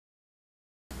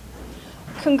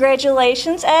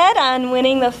Congratulations, Ed, on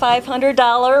winning the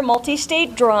 $500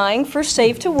 multi-state drawing for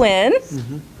Save to Win.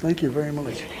 Thank you very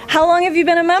much. How long have you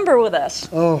been a member with us?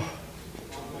 Oh,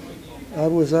 I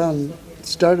was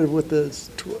started with the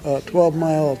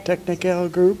 12-mile Technical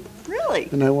group, Really?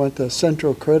 and I went to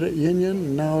Central Credit Union,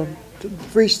 and now to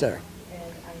FreeStar.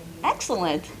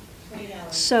 Excellent.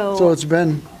 So it's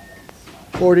been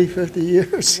 40, 50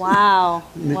 years Wow.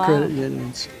 in the Wow. credit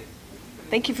unions.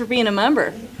 Thank you for being a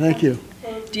member. Thank you.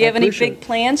 Do you have any appreciate big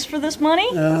plans for this money?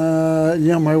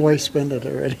 Yeah, my wife spent it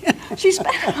already. She's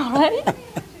spent it already.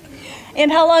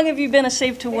 And how long have you been a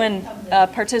Save to Win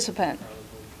participant?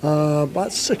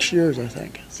 About 6 years, I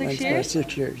think. 6 About years?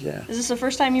 6 years, yeah. Is this the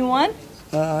first time you won?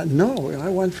 No, I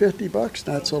won $50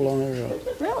 not so long ago.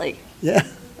 Really? Yeah,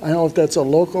 I don't know if that's a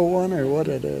local one or what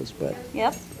it is, but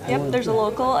Yep. There's a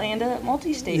local and a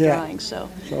multi-state Yeah. drawing. So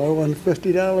so I won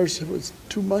 $50. It was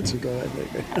 2 months ago, I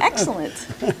think. excellent.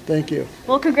 Thank you.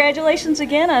 Well, congratulations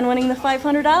again on winning the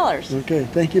 $500. Okay,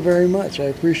 thank you very much. I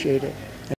appreciate it.